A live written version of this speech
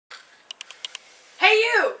Hey,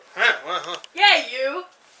 you! Huh? What? Yeah, you!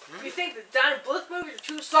 You think the Don Bluth movies are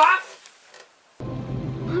too soft?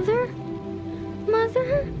 Mother?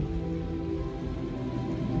 Mother?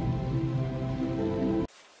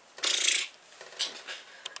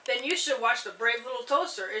 Then you should watch The Brave Little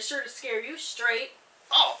Toaster. It's sure to scare you straight.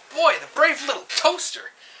 Oh boy, The Brave Little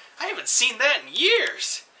Toaster. I haven't seen that in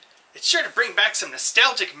years. It's sure to bring back some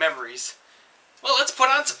nostalgic memories. Well, let's put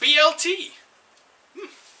on some BLT.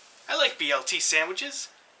 I like BLT sandwiches.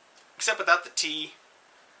 Except without the T.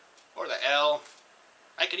 Or the L.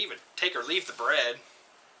 I could even take or leave the bread.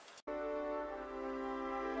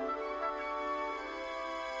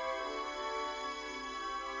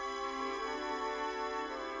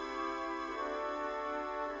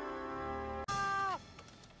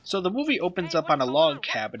 So the movie opens up on a log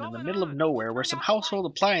cabin in the middle of nowhere where some household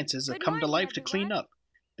appliances have come to life to clean up.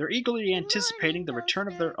 They're eagerly anticipating the return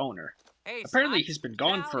of their owner. Apparently he's been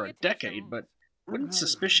gone for a decade, but wouldn't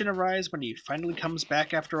suspicion arise when he finally comes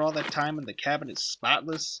back after all that time and the cabin is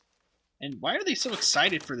spotless? And why are they so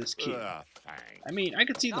excited for this kid? I mean, I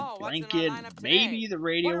could see the blanket, maybe the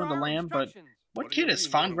radio and the lamp, but what kid has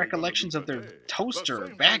fond recollections of their toaster or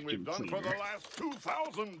vacuum cleaner? For the last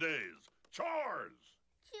 2,000 days. Chores!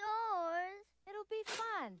 Yours. It'll be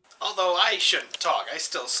fun. Although I shouldn't talk, I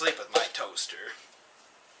still sleep with my toaster.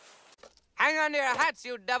 Hang on to your hats,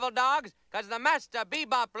 you devil dogs, because the master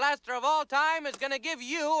bebop blaster of all time is gonna give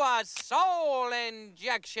you a soul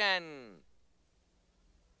injection.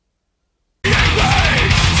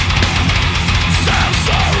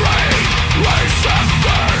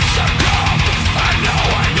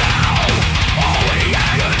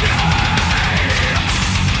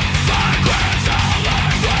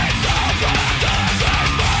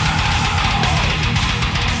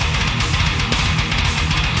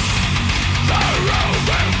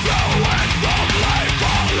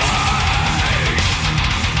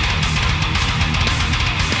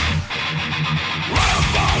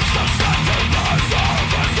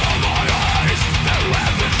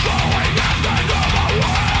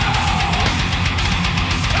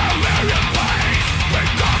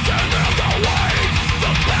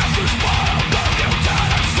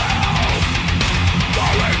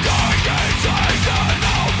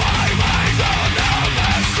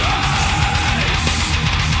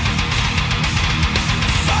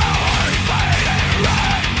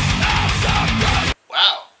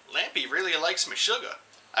 Likes my sugar.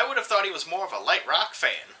 I would have thought he was more of a light rock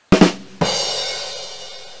fan.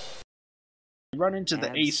 Run into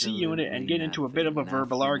the AC unit and get into a bit of a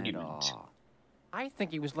verbal argument. I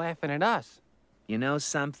think he was laughing at us. You know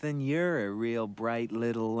something? You're a real bright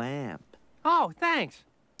little lamp. Oh, thanks.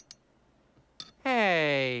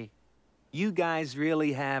 Hey. You guys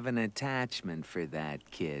really have an attachment for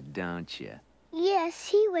that kid, don't you? Yes,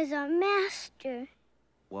 he was our master.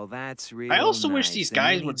 Well, that's real I also wish nice. these And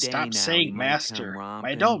guys any would day stop now, saying he might master. come My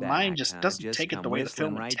romping adult back, mind just doesn't Just take it come the way the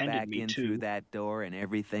film whistling right intended back me in to. through that door, and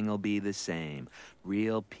everything'll be the same.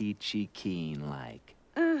 Real peachy keen like.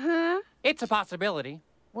 It's a possibility.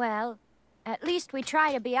 Well, at least we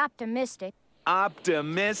try to be optimistic.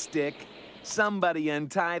 Optimistic? Somebody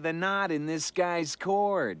untie the knot in this guy's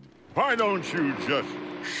cord. Why don't you just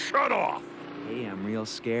shut off? Hey, I'm real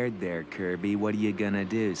scared there, Kirby. What are you gonna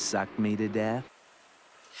do, suck me to death?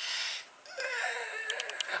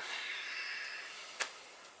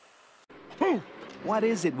 What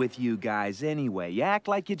is it with you guys, anyway? You act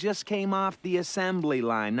like you just came off the assembly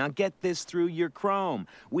line. Now get this through your chrome.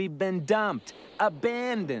 We've been dumped,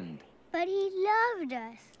 abandoned. But he loved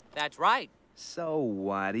us. That's right. So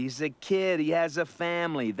what? He's a kid. He has a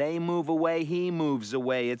family. They move away, he moves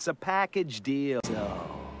away. It's a package deal.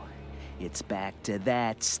 So, it's back to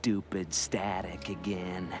that stupid static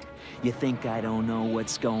again. You think I don't know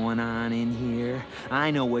what's going on in here?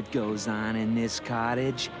 I know what goes on in this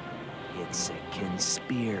cottage. It's a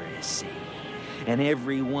conspiracy. And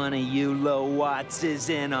every one of you low-watts is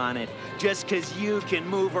in on it. Just 'cause you can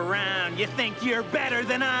move around, you think you're better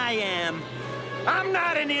than I am. I'm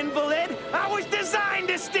not an invalid. I was designed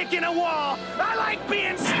to stick in a wall. I like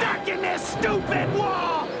being stuck in this stupid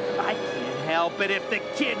wall. I can't help it if the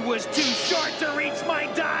kid was too short to reach my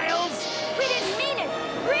dials. We didn't mean it,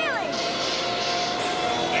 really!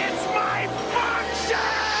 It's my function!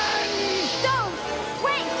 Don't!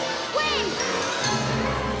 Wait! Wait!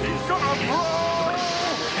 He's gonna blow!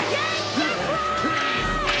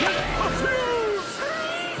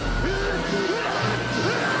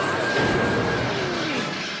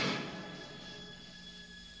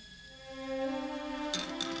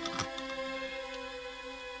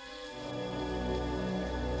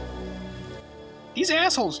 These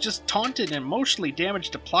assholes just taunted and emotionally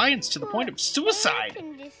damaged appliance to the point of suicide.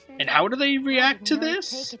 And how do they react to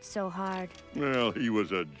this? Take it so hard. Well, he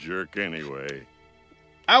was a jerk anyway.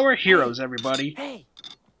 Our heroes, everybody. Hey,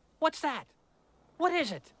 what's that? What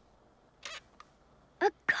is it?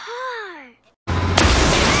 A car.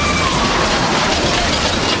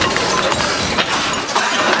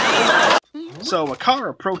 So a car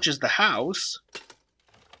approaches the house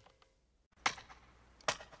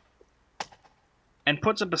and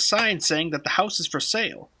puts up a sign saying that the house is for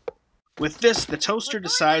sale. With this, the toaster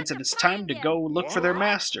decides that it's time to go look for their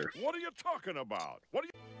master. What are you talking about?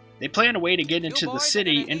 They plan a way to get into the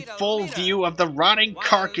city in full view of the rotting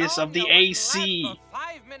carcass of the AC.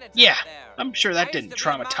 Yeah, I'm sure that didn't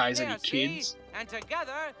traumatize any kids. And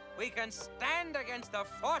together, we can stand against the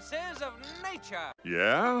forces of nature.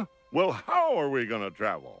 Yeah? Well, how are we gonna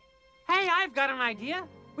travel? Hey, I've got an idea.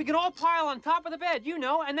 We can all pile on top of the bed, you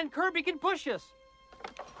know, and then Kirby can push us.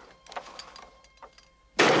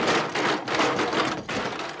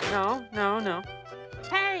 No.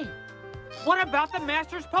 Hey, what about the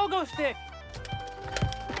Master's pogo stick?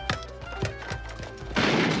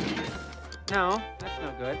 No, that's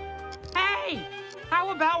no good. Hey, how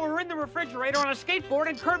about we're in the refrigerator on a skateboard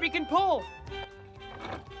and Kirby can pull?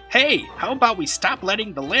 Hey, how about we stop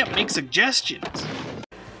letting the lamp make suggestions?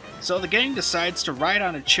 So the gang decides to ride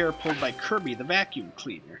on a chair pulled by Kirby the vacuum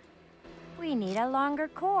cleaner. We need a longer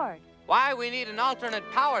cord. Why, we need an alternate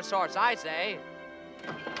power source, I say.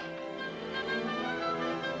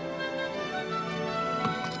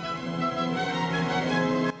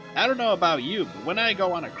 I don't know about you, but when I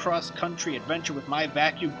go on a cross-country adventure with my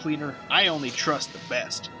vacuum cleaner, I only trust the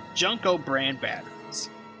best. Junko brand batteries.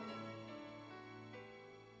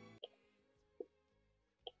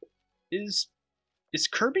 Is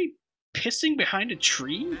Kirby pissing behind a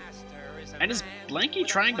tree? And is Blanky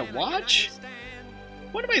trying to watch?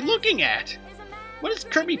 What am I looking at? What is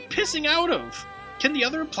Kirby pissing out of? Can the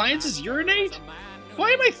other appliances urinate?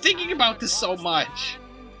 Why am I thinking about this so much?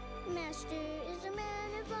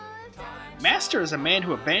 Master is a man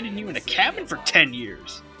who abandoned you in a cabin for 10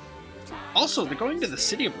 years. Also, they're going to the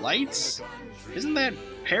City of Lights? Isn't that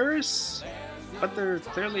Paris? But they're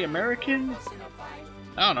clearly American?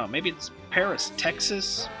 I don't know, maybe it's Paris,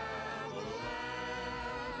 Texas?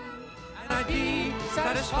 And I'd be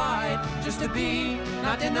satisfied just to be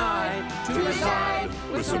not denied, to reside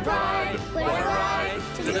with some pride, what a ride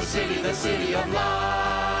to the city of light.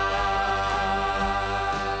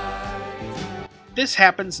 This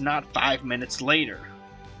happens not 5 minutes later.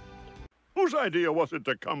 Whose idea was it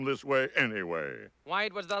to come this way anyway? Why,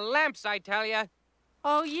 it was the lamps, I tell ya.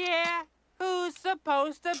 Oh, yeah? Who's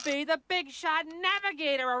supposed to be the big shot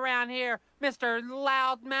navigator around here? Mr.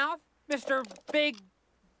 Loudmouth? Mr. Big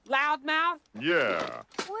Loudmouth? Yeah.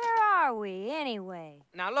 Where are we, anyway?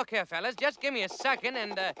 Now, look here, fellas. Just give me a second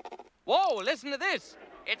and, whoa, listen to this.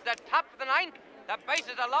 It's the top of the ninth. The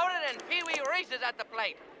bases are loaded and Pee Wee races at the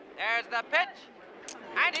plate. There's the pitch.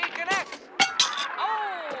 And he connects.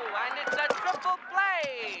 Oh, and it's a triple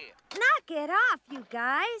play. Knock it off, you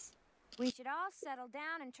guys. We should all settle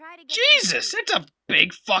down and try to get... Jesus, it's a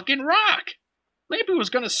big fucking rock! Lampy was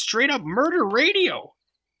gonna straight up murder Radio.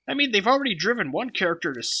 I mean, they've already driven one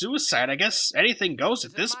character to suicide. I guess anything goes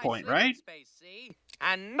at this point, right? Space, see?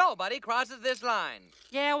 And nobody crosses this line.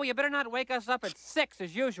 Yeah, well, you better not wake us up at 6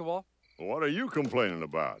 as usual. What are you complaining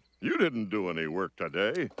about? You didn't do any work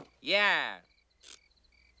today. Yeah.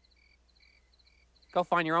 Go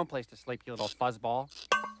find your own place to sleep, you little fuzzball.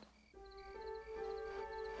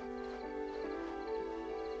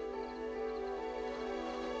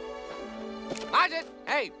 Watch it!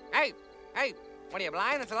 Hey! What are you,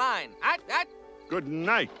 blind? It's a line. Good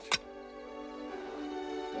night.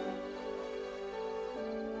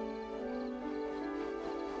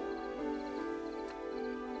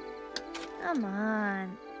 Come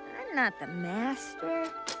on. I'm not the master.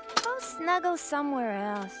 Go snuggle somewhere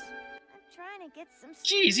else. I'm trying to get some...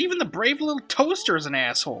 Jeez, even the brave little toaster is an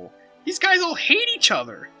asshole. These guys all hate each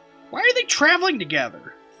other. Why are they traveling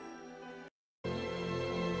together?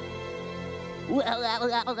 Get out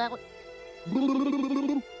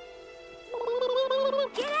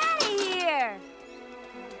of here!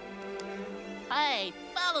 Hey,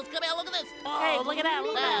 fellas, come here, look at this. Oh, Hey, look at that,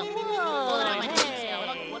 look at that. whoa, Look at that, hey.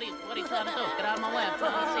 what are you trying to do? Get out of my way, I'm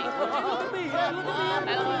trying to see. Let me show you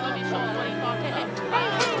what he's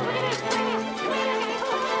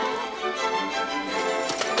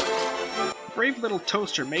talking. Brave little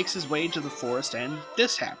toaster makes his way into the forest and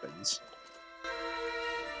this happens.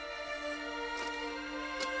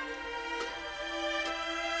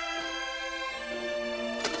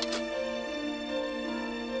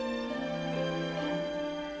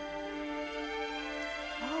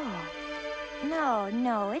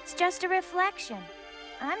 No, it's just a reflection.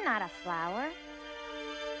 I'm not a flower.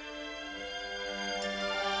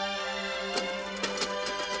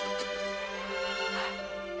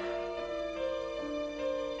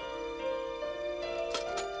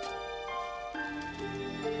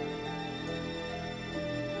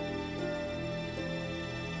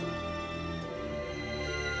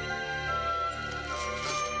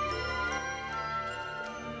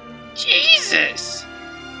 Jesus!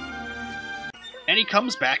 And he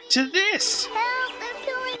comes back to this. Help, they're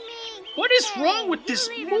killing me. What is wrong with this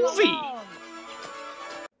movie?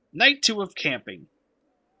 Night 2 of camping.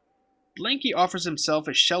 Blanky offers himself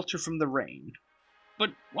as shelter from the rain. But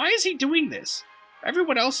why is he doing this?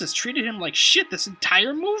 Everyone else has treated him like shit this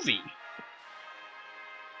entire movie.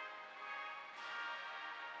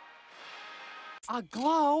 A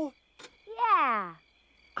glow? Yeah.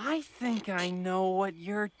 I think I know what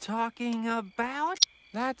you're talking about.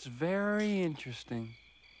 That's very interesting.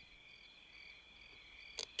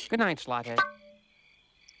 Good night, Slothead.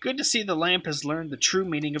 Good to see the lamp has learned the true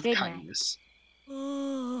meaning of Good night. kindness.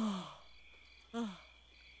 Nah.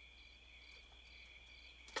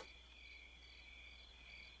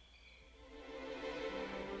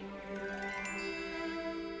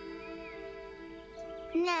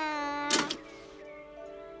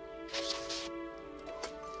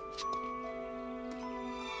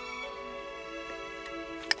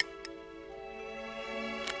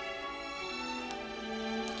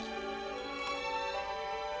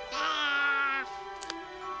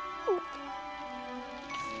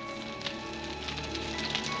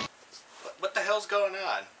 What the hell's going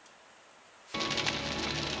on?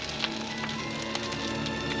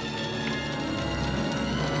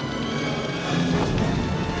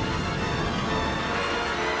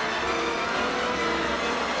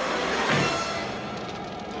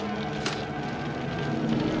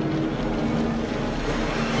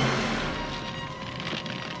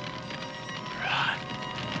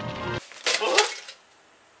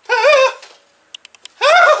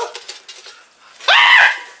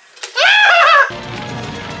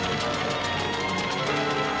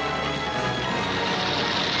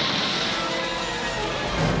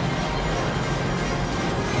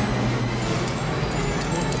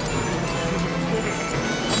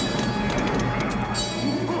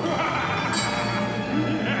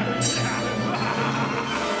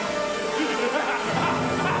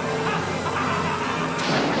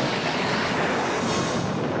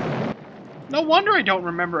 No wonder I don't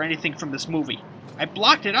remember anything from this movie. I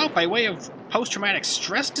blocked it out by way of post-traumatic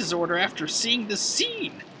stress disorder after seeing this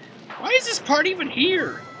scene. Why is this part even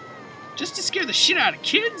here? Just to scare the shit out of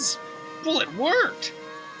kids? Well, it worked.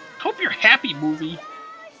 Hope you're happy, movie.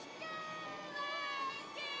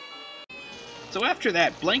 So after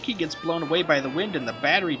that, Blanky gets blown away by the wind and the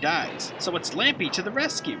battery dies. So it's Lampy to the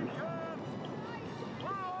rescue.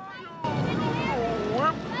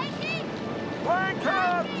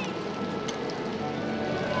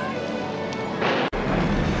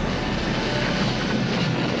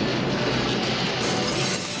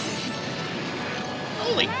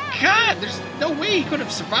 Holy God, there's no way he could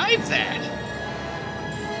have survived that.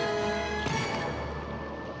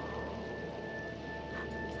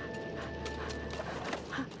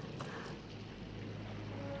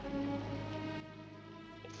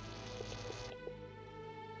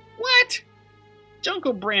 What?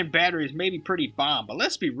 Junko brand batteries may be pretty bomb, but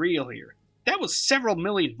let's be real here. That was several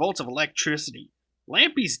million volts of electricity.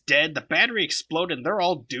 Lampy's dead, the battery exploded, and they're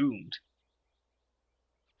all doomed.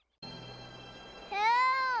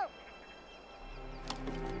 Help!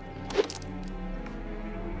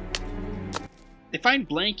 They find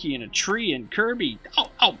Blanky in a tree and Kirby...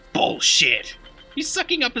 Oh, bullshit! He's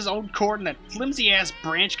sucking up his own cord and that flimsy-ass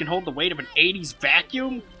branch can hold the weight of an 80s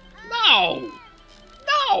vacuum? No!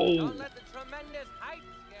 No! Don't let the tremendous height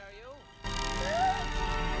scare you.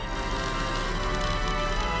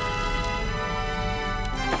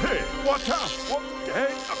 Hey, watch out! What?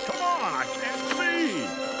 Hey, come on! I can't see!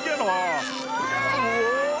 Get off!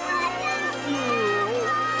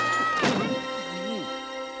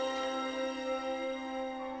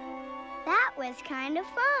 That was kind of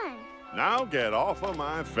fun. Now get off of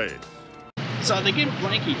my face. So they get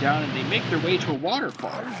Blanky down and they make their way to a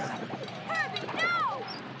waterfall.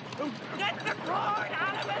 Get the cord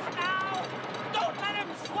out of us now! Don't let him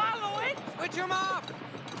swallow it! Switch him off!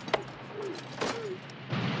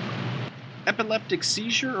 Epileptic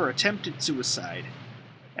seizure or attempted suicide.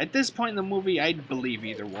 At this point in the movie, I'd believe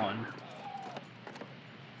either one.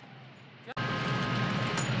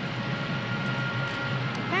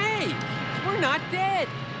 Hey! We're not dead!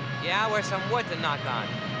 Yeah, we're some wood to knock on.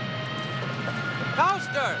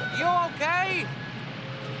 Toaster, you okay?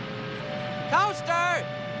 Toaster!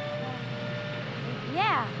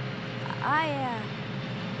 Yeah,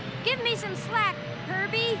 give me some slack,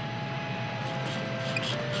 Kirby.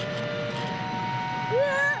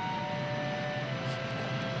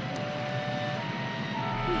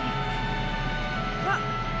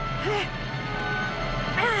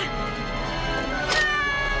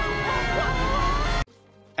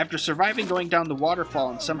 After surviving going down the waterfall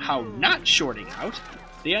and somehow not shorting out,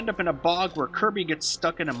 they end up in a bog where Kirby gets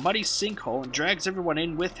stuck in a muddy sinkhole and drags everyone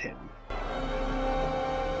in with him.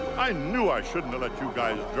 I knew I shouldn't have let you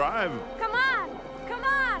guys drive. Come on! Come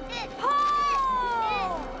on!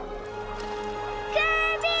 Pull!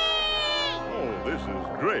 Kirby! Oh, this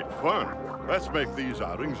is great fun. Let's make these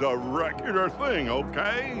outings a regular thing,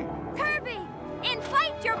 okay? Kirby!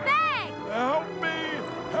 Inflate your bag! Help me!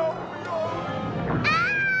 Help me!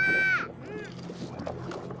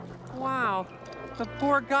 Wow, the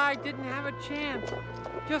poor guy didn't have a chance.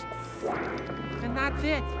 And that's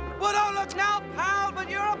it. Well, don't look now, pal, but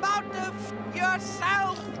you're about to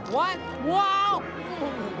yourself. What? Whoa!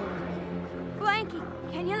 Blanky,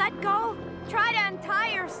 can you let go? Try to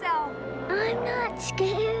untie yourself. I'm not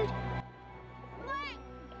scared.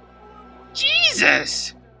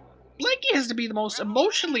 Jesus! Blanky has to be the most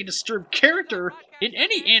emotionally disturbed character in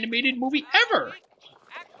any animated movie ever!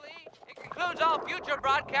 Actually, it concludes all future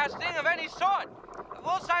broadcasting of any sort.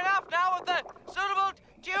 We'll sign off now with the suitable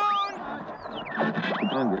tune.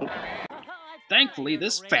 Thankfully,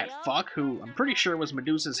 this fat fuck, who I'm pretty sure was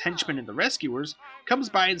Medusa's henchman in The Rescuers, comes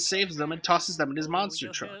by and saves them and tosses them in his monster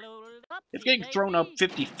truck. If getting thrown up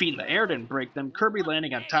 50 feet in the air didn't break them, Kirby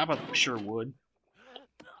landing on top of them sure would.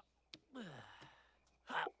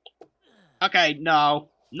 Okay, no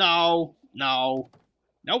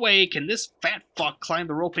way can this fat fuck climb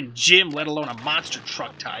the rope in gym, let alone a monster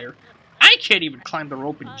truck tire. I can't even climb the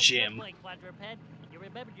rope in gym. You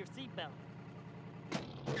remembered your seatbelt.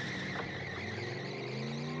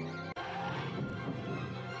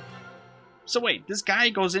 So wait, this guy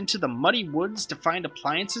goes into the muddy woods to find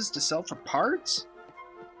appliances to sell for parts?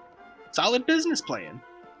 Solid business plan.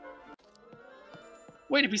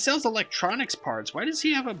 Wait, if he sells electronics parts, why does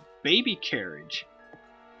he have a baby carriage?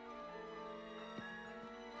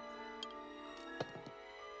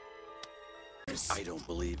 I don't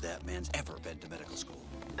believe that man's ever been to medical school.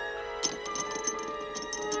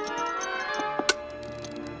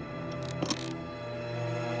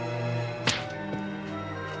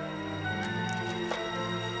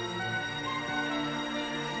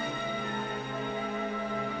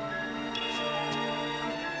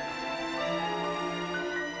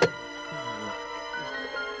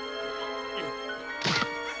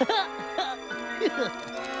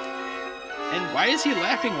 And why is he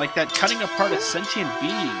laughing like that, cutting apart a sentient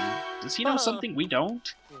being? Does he know something we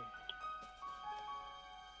don't?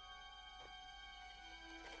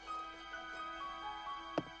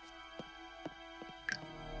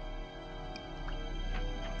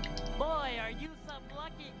 Boy, are you some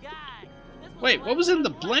lucky guy. Wait, what was in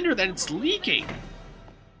the blender that it's leaking?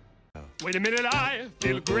 Wait a minute, I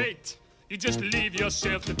feel great. You just leave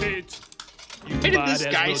yourself to fate. Why did this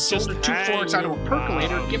guy solder 2 forks onto a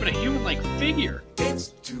percolator and give it a human-like figure? It's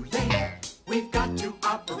too late. We've got to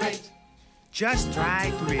operate. Just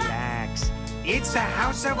try to relax. It's the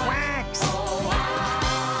House of Wax. Oh,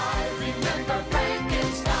 I remember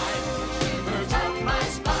Frankenstein. Shivers up my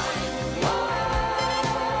spine.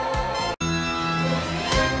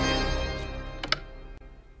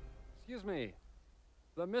 Excuse me.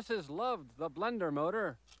 The missus loved the blender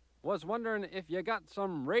motor. Was wondering if you got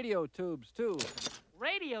some radio tubes, too.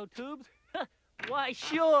 Radio tubes? Why,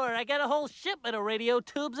 sure. I got a whole shipment of radio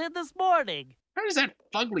tubes in this morning. How does that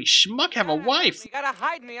fugly schmuck have a wife? You gotta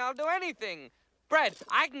hide me, I'll do anything. Bread,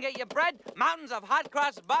 I can get you bread, mountains of hot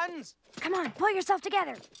cross buns. Come on, pull yourself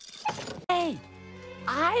together. Hey,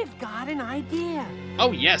 I've got an idea.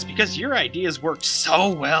 Oh yes, because your ideas worked so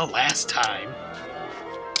well last time.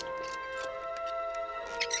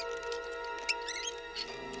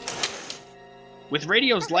 With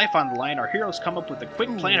radio's life on the line, our heroes come up with a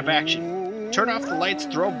quick plan of action. Turn off the lights,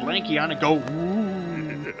 throw Blanky on, and go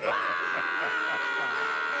woo.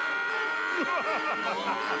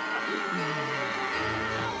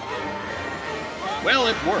 Well,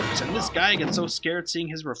 it works, and this guy gets so scared seeing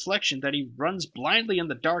his reflection that he runs blindly in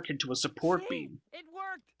the dark into a support beam.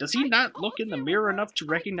 Does he not look in the mirror enough to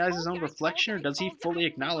recognize his own reflection, or does he fully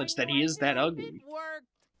acknowledge that he is that ugly?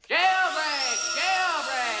 Jailbreak!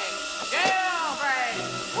 Jailbreak! Jailbreak!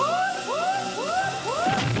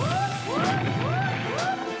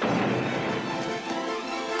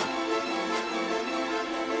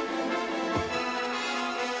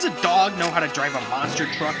 Does a dog know how to drive a monster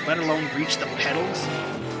truck, let alone reach the pedals?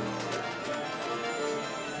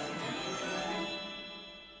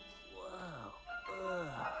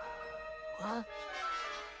 What?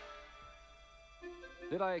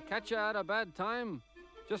 Did I catch you at a bad time?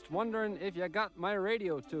 Just wondering if you got my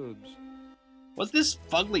radio tubes. Was this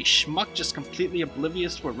fugly schmuck just completely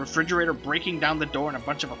oblivious to a refrigerator breaking down the door and a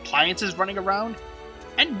bunch of appliances running around?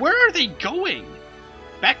 And where are they going?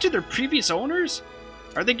 Back to their previous owners?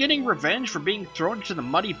 Are they getting revenge for being thrown into the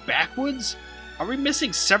muddy backwoods? Are we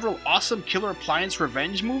missing several awesome killer appliance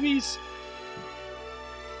revenge movies?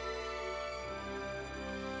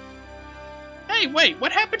 Hey, wait,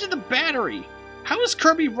 what happened to the battery? How is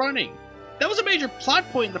Kirby running? That was a major plot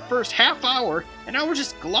point in the first half hour, and now we're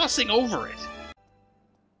just glossing over it.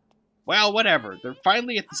 Well, whatever. They're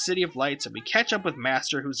finally at the City of Lights, and we catch up with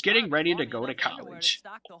Master, who's getting ready to go to college.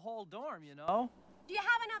 Stock the whole dorm, you know? Do you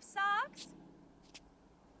have enough socks?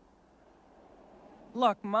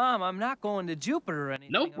 Look, Mom, I'm not going to Jupiter or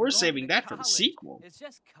anything. Nope, we're saving that for the sequel. It's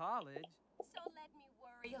just college. So let me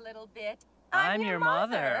worry a little bit. I'm your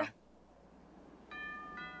mother.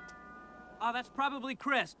 Oh, that's probably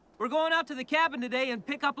Chris. We're going out to the cabin today and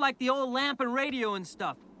pick up like the old lamp and radio and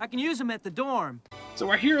stuff. I can use them at the dorm. So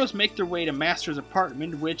our heroes make their way to Master's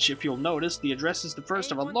apartment, which, if you'll notice, the address is the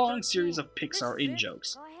first of a long series of Pixar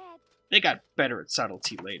in-jokes. They got better at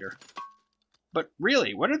subtlety later. But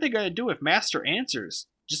really, what are they going to do if Master answers?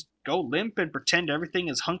 Just go limp and pretend everything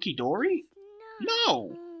is hunky-dory?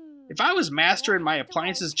 No! If I was Master and my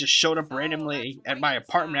appliances just showed up randomly at my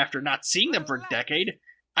apartment after not seeing them for a decade,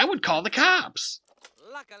 I would call the cops!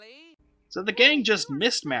 So the gang just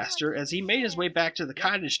missed Master as he made his way back to the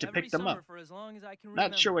cottage to pick them up.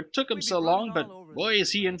 Not sure what took him so long, but boy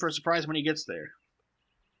is he in for a surprise when he gets there.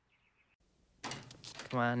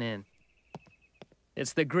 Come on in.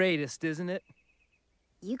 It's the greatest, isn't it?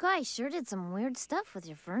 You guys sure did some weird stuff with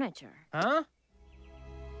your furniture. Huh?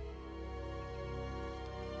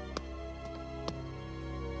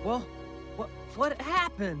 Well, what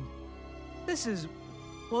happened? This is...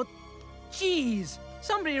 Well, geez.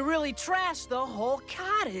 Somebody really trashed the whole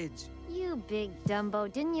cottage. You big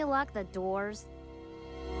Dumbo, didn't you lock the doors?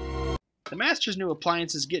 The Master's new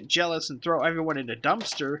appliances get jealous and throw everyone in a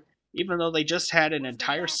dumpster, even though they just had an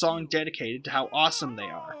entire song dedicated to how awesome they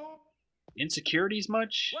are. Insecurities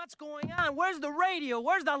much? What's going on? Where's the radio?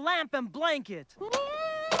 Where's the lamp and blanket?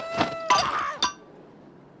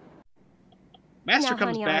 Master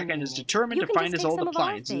comes back and is determined to find his old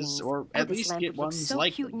appliances, or at least get ones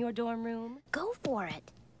like them. In your dorm room. Go for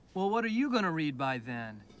it. Well, what are you gonna read by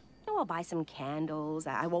then? Oh, I'll buy some candles.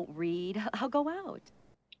 I won't read. I'll go out.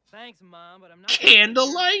 Thanks, Mom, but I'm not...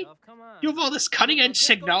 Candlelight? You have all this cutting-edge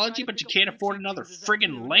technology, but you can't afford another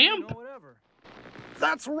friggin' lamp?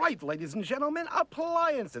 That's right, ladies and gentlemen.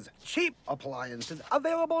 Appliances. Cheap appliances.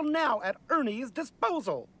 Available now at Ernie's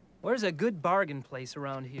disposal. Where's a good bargain place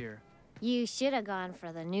around here? You should have gone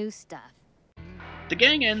for the new stuff. The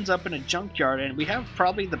gang ends up in a junkyard, and we have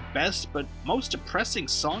probably the best but most depressing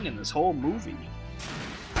song in this whole movie.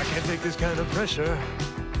 I can't take this kind of pressure.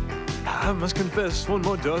 I must confess, one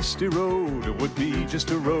more dusty road would be just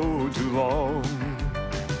a road too long.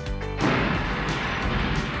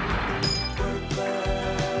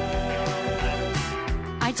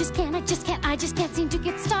 I just can't seem to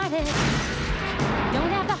get started.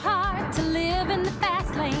 Don't have the heart to live in the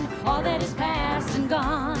fast lane. All that is past and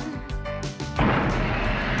gone.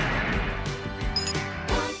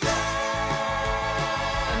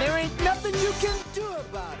 And there ain't nothing you can do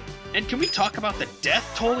about it. And can we talk about the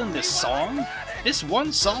death toll in this song? This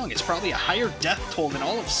one song is probably a higher death toll than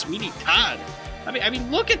all of Sweeney Todd. I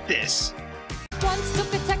mean, look at this. Once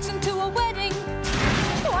took a Texan to a wedding.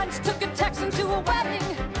 Once took a Texan to a wedding.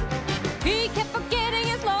 He kept forgetting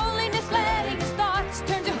his loneliness, letting his thoughts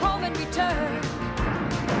turn to home and return.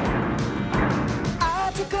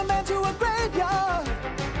 I took a man to a graveyard.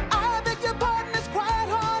 I beg your pardon, it's quite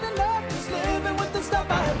hard enough just living with the stuff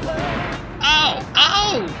I have learned. Ow!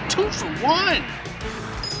 Ow! 2 for 1!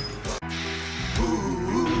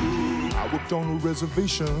 I worked on a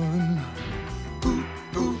reservation.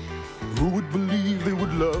 Who would believe they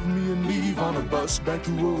would love me and leave on a bus back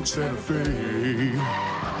to old Santa Fe?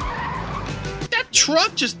 That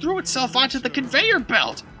truck just threw itself onto the conveyor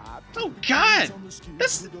belt! Oh god!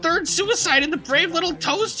 That's the 3rd suicide in the brave little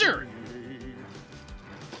toaster!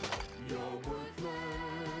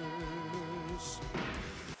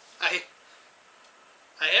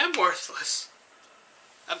 I am worthless.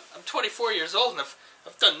 I'm 24 years old and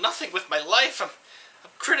I've done nothing with my life. I'm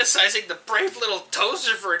criticizing the brave little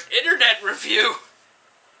toaster for an internet review.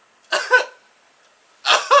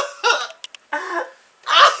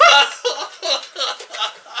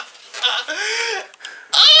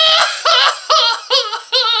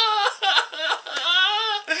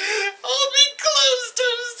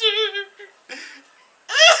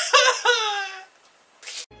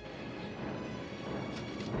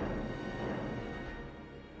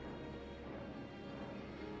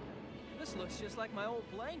 This looks just like my old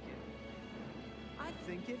blanket. I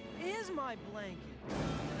think it is my blanket.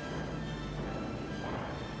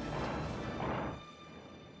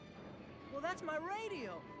 Well, that's my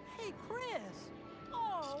radio. Hey, Chris. Oh,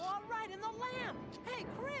 all right, in the lamp. Hey,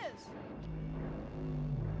 Chris.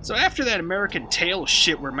 So after that American Tail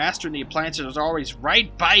shit where Master and the appliances are always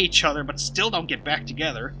right by each other but still don't get back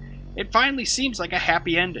together, it finally seems like a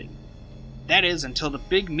happy ending. That is, until the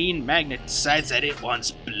big mean magnet decides that it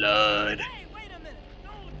wants blood. Hey, wait a minute. No,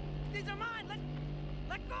 these are mine.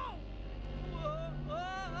 Let go. Whoa, whoa, whoa.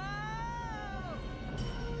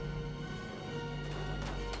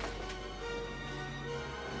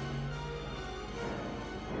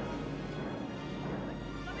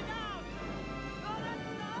 Let me down. Oh,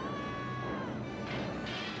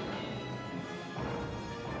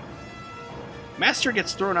 Master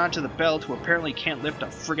gets thrown onto the belt, who apparently can't lift a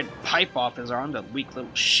friggin' pipe off his arm, that weak little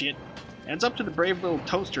shit. And it's up to the brave little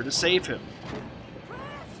toaster to save him.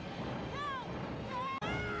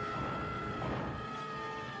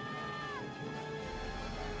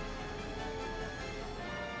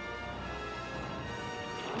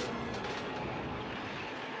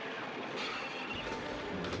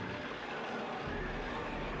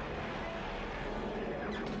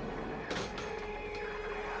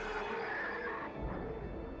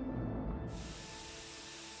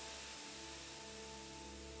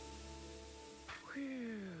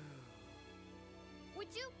 Would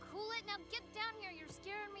you cool it? Now get down here. You're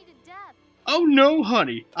scaring me to death. Oh no,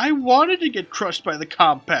 honey. I wanted to get crushed by the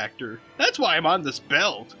compactor. That's why I'm on this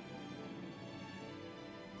belt.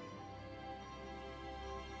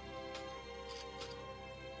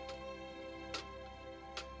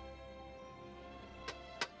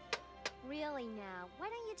 Really now? Why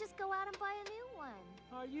don't you just go out and buy a new one?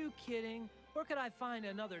 Are you kidding? Where could I find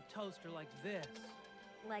another toaster like this?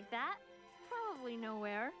 Like that? Probably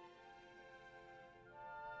nowhere.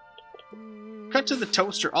 Cut to the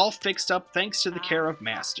toaster all fixed up thanks to the care of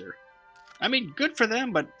Master. I mean, good for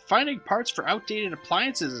them, but finding parts for outdated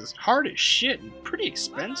appliances is hard as shit and pretty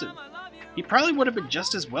expensive. He probably would have been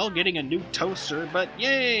just as well getting a new toaster, but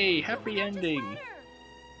yay, happy ending.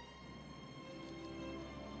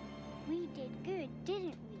 We did good,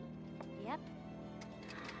 didn't we? Yep.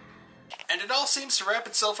 And it all seems to wrap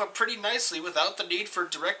itself up pretty nicely without the need for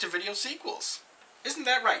direct-to-video sequels. Isn't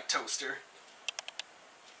that right, Toaster?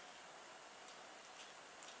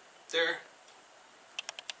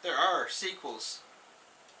 There are sequels,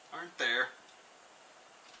 aren't there?